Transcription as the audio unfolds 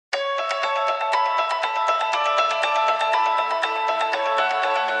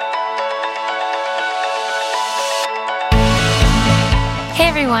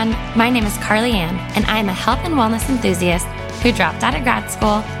everyone, my name is Carly Ann, and I'm a health and wellness enthusiast who dropped out of grad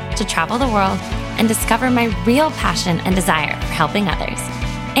school to travel the world and discover my real passion and desire for helping others.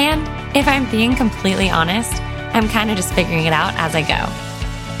 And if I'm being completely honest, I'm kind of just figuring it out as I go.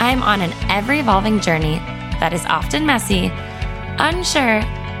 I'm on an ever-evolving journey that is often messy, unsure,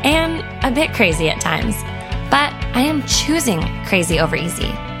 and a bit crazy at times, but I am choosing crazy over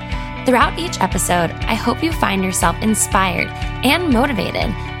easy. Throughout each episode, I hope you find yourself inspired and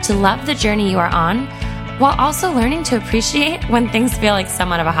motivated to love the journey you are on, while also learning to appreciate when things feel like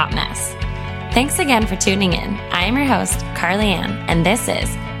somewhat of a hot mess. Thanks again for tuning in. I am your host, Carly Ann, and this is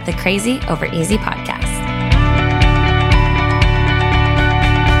the Crazy Over Easy podcast.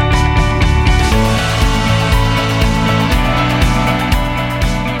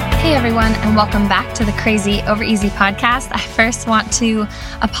 Hey everyone, and welcome back to the Crazy Over Easy podcast. I first want to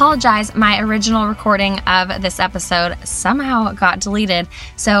apologize. My original recording of this episode somehow got deleted.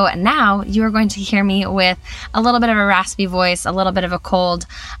 So now you are going to hear me with a little bit of a raspy voice, a little bit of a cold.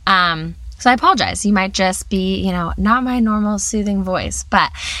 So I apologize. You might just be, not my normal soothing voice.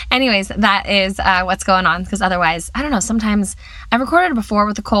 But anyways, that is what's going on. Because otherwise, I don't know, sometimes I've recorded before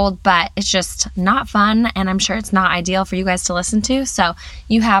with a cold, but it's just not fun. And I'm sure it's not ideal for you guys to listen to. So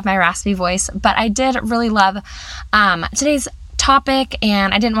you have my raspy voice. But I did really love today's topic.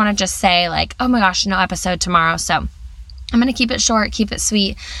 And I didn't want to just say like, oh my gosh, no episode tomorrow. So I'm going to keep it short, keep it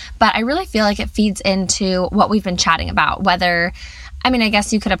sweet. But I really feel like it feeds into what we've been chatting about, I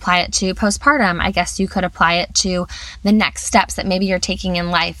guess you could apply it to postpartum. I guess you could apply it to the next steps that maybe you're taking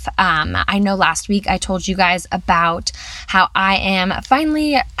in life. I know last week I told you guys about how I am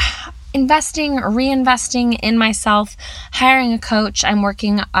finally reinvesting in myself, hiring a coach. I'm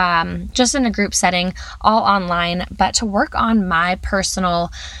working just in a group setting, all online, but to work on my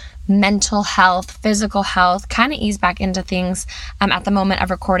personal mental health, physical health, kind of ease back into things. At the moment of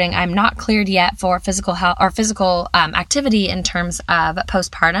recording, I'm not cleared yet for physical health or physical activity in terms of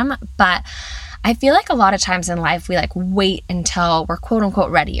postpartum, but I feel like a lot of times in life, we wait until we're quote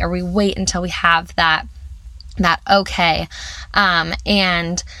unquote ready, or we wait until we have that okay.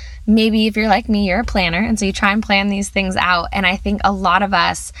 And maybe if you're like me, you're a planner. And so you try and plan these things out. And I think a lot of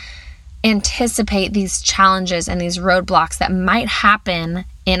us anticipate these challenges and these roadblocks that might happen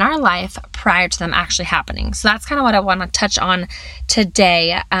in our life prior to them actually happening. So that's kind of what I want to touch on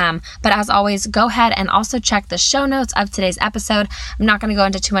today. But as always, go ahead and also check the show notes of today's episode. I'm not going to go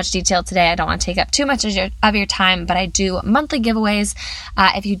into too much detail today. I don't want to take up too much of your time, but I do monthly giveaways.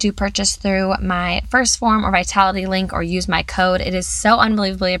 If you do purchase through my First Form or Vitality link or use my code, it is so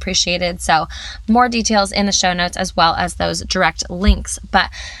unbelievably appreciated. So more details in the show notes as well as those direct links. But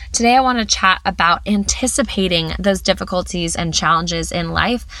today I want to chat about anticipating those difficulties and challenges in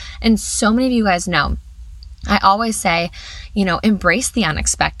life. And so many of you guys know, I always say, embrace the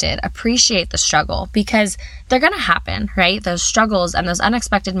unexpected, appreciate the struggle, because they're going to happen, right? Those struggles and those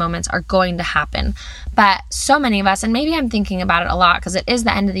unexpected moments are going to happen. But so many of us, and maybe I'm thinking about it a lot because it is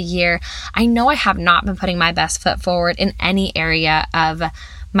the end of the year, I know I have not been putting my best foot forward in any area of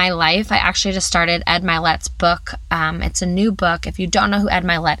my life. I actually just started Ed Mylett's book. It's a new book. If you don't know who Ed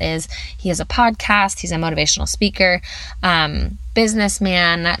Mylett is, he has a podcast. He's a motivational speaker,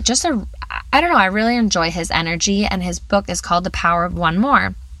 businessman, I really enjoy his energy, and his book is called The Power of One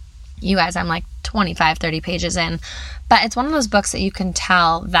More. You guys, I'm 25, 30 pages in, but it's one of those books that you can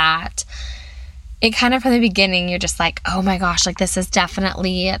tell that it kind of from the beginning, you're just like, oh my gosh, this is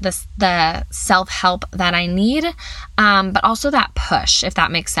definitely the self-help that I need, but also that push, if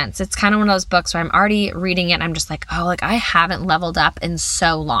that makes sense. It's kind of one of those books where I'm already reading it and I'm just like, oh, I haven't leveled up in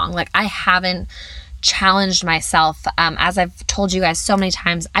so long. I haven't challenged myself. As I've told you guys so many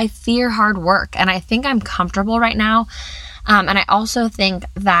times, I fear hard work, and I think I'm comfortable right now. And I also think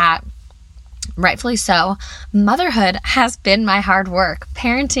that rightfully so, motherhood has been my hard work.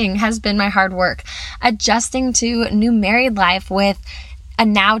 Parenting has been my hard work. Adjusting to new married life with a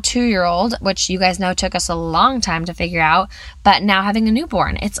now 2-year-old, which you guys know took us a long time to figure out, but now having a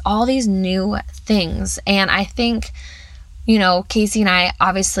newborn. It's all these new things. And I think, Casey and I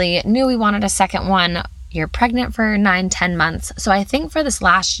obviously knew we wanted a second one. You're pregnant for 9-10 months. So I think for this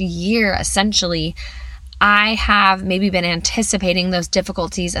last year, essentially, I have maybe been anticipating those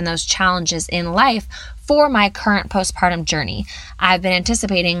difficulties and those challenges in life for my current postpartum journey. I've been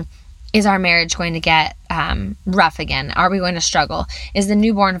anticipating, is our marriage going to get rough again? Are we going to struggle? Is the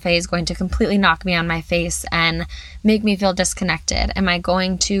newborn phase going to completely knock me on my face and make me feel disconnected? Am I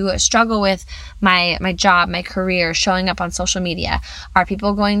going to struggle with my job, my career, showing up on social media? Are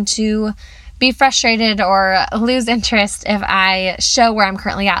people going to be frustrated or lose interest if I show where I'm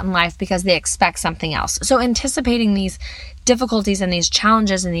currently at in life because they expect something else? So anticipating these difficulties and these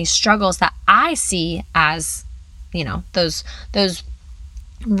challenges and these struggles that I see as, those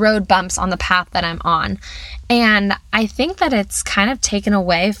road bumps on the path that I'm on. And I think that it's kind of taken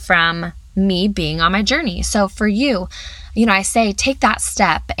away from me being on my journey. So for you, I say take that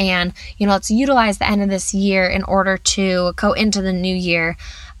step and, let's utilize the end of this year in order to go into the new year.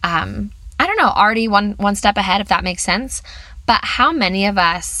 I don't know, already one step ahead, if that makes sense. But how many of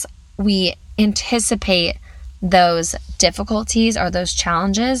us, we anticipate those difficulties or those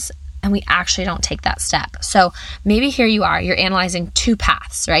challenges and we actually don't take that step? So maybe here you are, you're analyzing two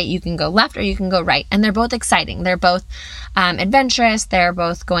paths, right? You can go left or you can go right, and they're both exciting. They're both adventurous. They're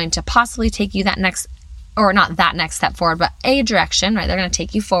both going to possibly take you that next, or not that next step forward, but a direction, right? They're going to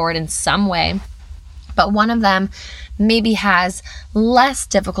take you forward in some way. But one of them maybe has less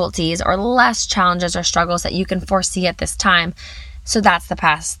difficulties or less challenges or struggles that you can foresee at this time. So that's the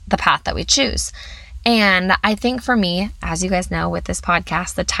path that we choose. And I think for me, as you guys know with this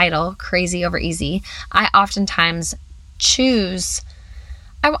podcast, the title, Crazy Over Easy, I oftentimes choose,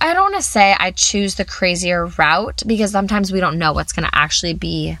 I don't want to say I choose the crazier route, because sometimes we don't know what's going to actually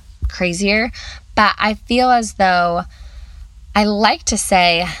be crazier. But I feel as though I like to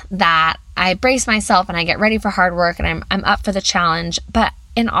say that I brace myself and I get ready for hard work and I'm up for the challenge. But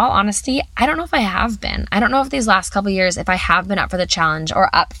in all honesty, I don't know if I have been. I don't know if these last couple years, if I have been up for the challenge or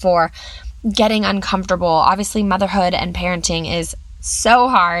up for getting uncomfortable. Obviously, motherhood and parenting is so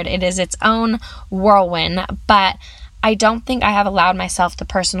hard. It is its own whirlwind, but I don't think I have allowed myself the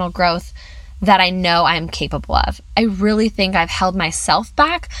personal growth that I know I'm capable of. I really think I've held myself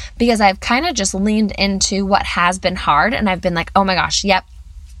back because I've kind of just leaned into what has been hard, and I've been like, oh my gosh, yep,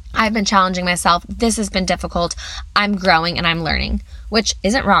 I've been challenging myself. This has been difficult. I'm growing and I'm learning, which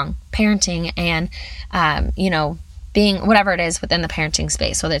isn't wrong. Parenting and, being whatever it is within the parenting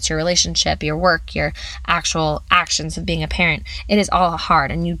space, whether it's your relationship, your work, your actual actions of being a parent, it is all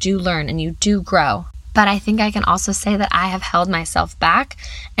hard, and you do learn and you do grow. But I think I can also say that I have held myself back,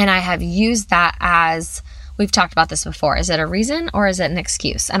 and I have used that as, we've talked about this before, is it a reason or is it an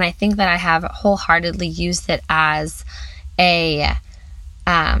excuse? And I think that I have wholeheartedly used it as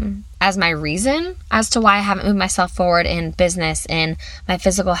as my reason as to why I haven't moved myself forward in business, in my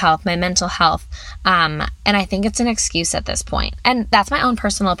physical health, my mental health. And I think it's an excuse at this point. And that's my own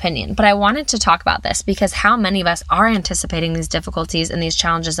personal opinion. But I wanted to talk about this because how many of us are anticipating these difficulties and these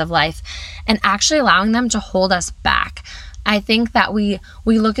challenges of life and actually allowing them to hold us back. I think that we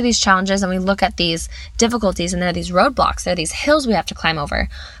look at these challenges and we look at these difficulties, and there are these roadblocks, there are these hills we have to climb over.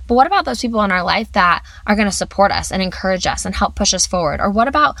 But what about those people in our life that are going to support us and encourage us and help push us forward? Or what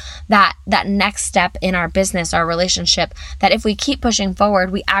about that next step in our business, our relationship, that if we keep pushing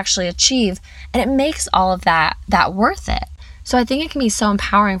forward, we actually achieve, and it makes all of that worth it? So I think it can be so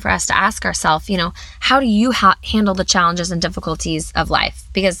empowering for us to ask ourselves, how do you handle the challenges and difficulties of life?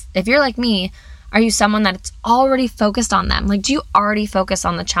 Because if you're like me, are you someone that's already focused on them? Like, do you already focus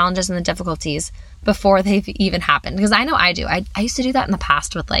on the challenges and the difficulties before they've even happened? Because I know I do. I used to do that in the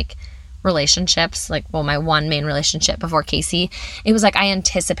past with relationships. My one main relationship before Casey, it was like I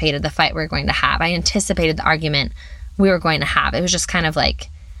anticipated the fight we were going to have. I anticipated the argument we were going to have. It was just kind of I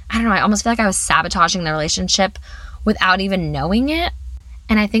don't know, I almost feel like I was sabotaging the relationship without even knowing it.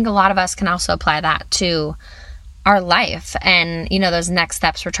 And I think a lot of us can also apply that to our life and, those next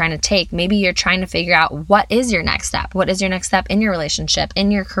steps we're trying to take. Maybe you're trying to figure out what is your next step? What is your next step in your relationship,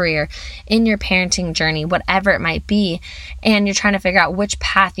 in your career, in your parenting journey, whatever it might be. And you're trying to figure out which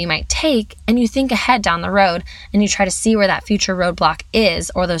path you might take, and you think ahead down the road and you try to see where that future roadblock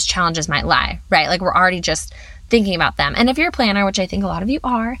is or those challenges might lie, right? We're already just thinking about them. And if you're a planner, which I think a lot of you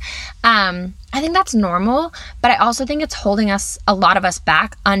are, I think that's normal, but I also think it's holding a lot of us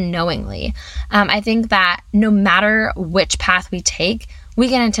back unknowingly. I think that no matter which path we take, we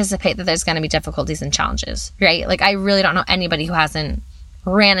can anticipate that there's going to be difficulties and challenges, right? I really don't know anybody who hasn't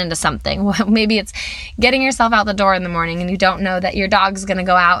ran into something. Maybe it's getting yourself out the door in the morning and you don't know that your dog's going to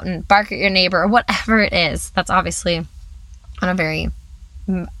go out and bark at your neighbor or whatever it is. That's obviously on a very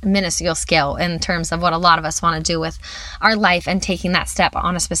minuscule scale in terms of what a lot of us want to do with our life and taking that step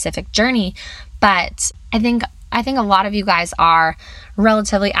on a specific journey. But I think a lot of you guys are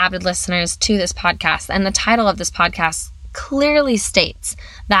relatively avid listeners to this podcast, and the title of this podcast clearly states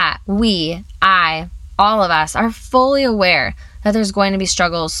that all of us are fully aware that there's going to be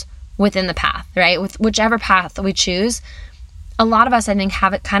struggles within the path, right? With whichever path we choose. A lot of us, I think,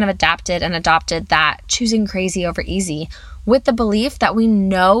 have it kind of adapted and adopted that choosing crazy over easy, with the belief that we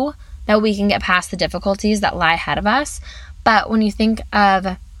know that we can get past the difficulties that lie ahead of us. But when you think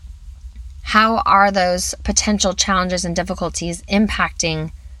of how are those potential challenges and difficulties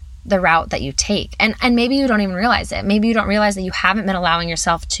impacting the route that you take. And maybe you don't even realize it. Maybe you don't realize that you haven't been allowing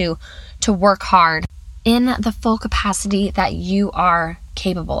yourself to work hard in the full capacity that you are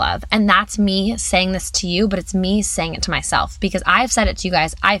capable of. And that's me saying this to you, but it's me saying it to myself, because I've said it to you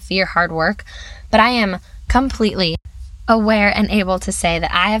guys. I fear hard work, but I am completely aware and able to say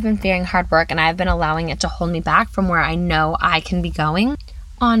that I have been fearing hard work and I've been allowing it to hold me back from where I know I can be going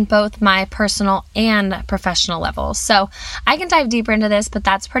on both my personal and professional levels. So I can dive deeper into this, but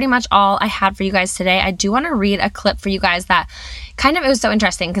that's pretty much all I had for you guys today. I do want to read a clip for you guys that it was so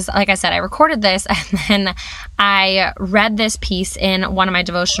interesting because, like I said, I recorded this and then I read this piece in one of my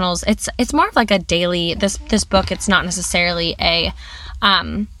devotionals. It's more of like a daily, this book, it's not necessarily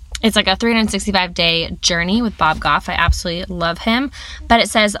it's like a 365-day journey with Bob Goff. I absolutely love him. But it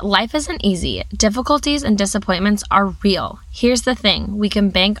says, life isn't easy. Difficulties and disappointments are real. Here's the thing. We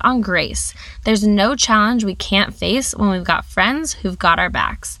can bank on grace. There's no challenge we can't face when we've got friends who've got our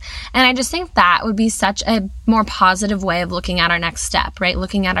backs. And I just think that would be such a more positive way of looking at our next step, right?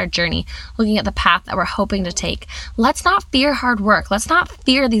 Looking at our journey, looking at the path that we're hoping to take. Let's not fear hard work. Let's not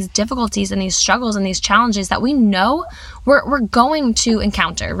fear these difficulties and these struggles and these challenges that we know we're going to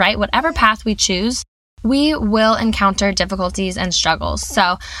encounter, right? Whatever path we choose, we will encounter difficulties and struggles.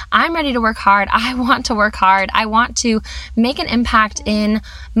 So I'm ready to work hard. I want to work hard. I want to make an impact in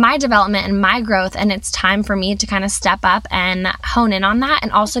my development and my growth. And it's time for me to kind of step up and hone in on that,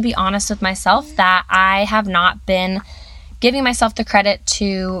 and also be honest with myself that I have not been giving myself the credit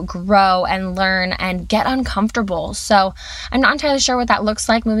to grow and learn and get uncomfortable. So I'm not entirely sure what that looks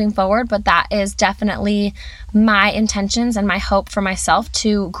like moving forward, but that is definitely my intentions and my hope for myself,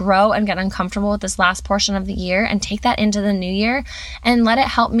 to grow and get uncomfortable with this last portion of the year and take that into the new year and let it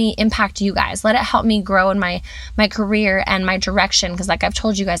help me impact you guys. Let it help me grow in my career and my direction. Because like I've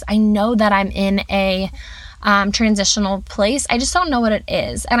told you guys, I know that I'm in a transitional place. I just don't know what it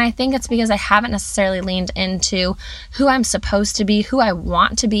is. And I think it's because I haven't necessarily leaned into who I'm supposed to be, who I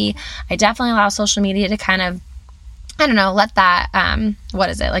want to be. I definitely allow social media to kind of, let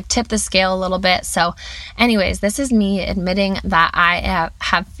that, tip the scale a little bit. So anyways, this is me admitting that I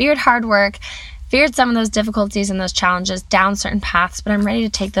have feared hard work, feared some of those difficulties and those challenges down certain paths, but I'm ready to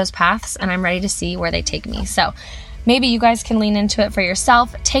take those paths and I'm ready to see where they take me. So maybe you guys can lean into it for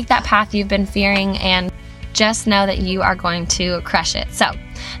yourself, take that path you've been fearing, and just know that you are going to crush it. So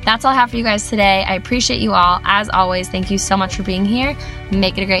that's all I have for you guys today. I appreciate you all. As always, thank you so much for being here.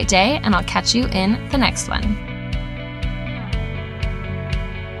 Make it a great day, and I'll catch you in the next one.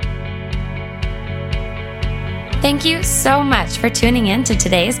 Thank you so much for tuning in to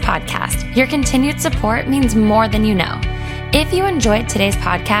today's podcast. Your continued support means more than you know. If you enjoyed today's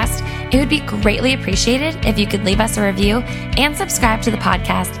podcast, it would be greatly appreciated if you could leave us a review and subscribe to the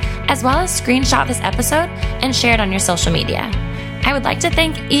podcast, as well as screenshot this episode and share it on your social media. I would like to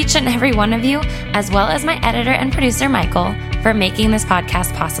thank each and every one of you, as well as my editor and producer, Michael, for making this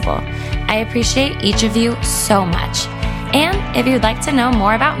podcast possible. I appreciate each of you so much. And if you'd like to know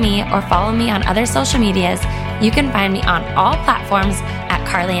more about me or follow me on other social medias, you can find me on all platforms at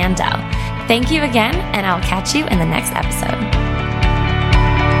Carly Ann Dell. Thank you again, and I'll catch you in the next episode.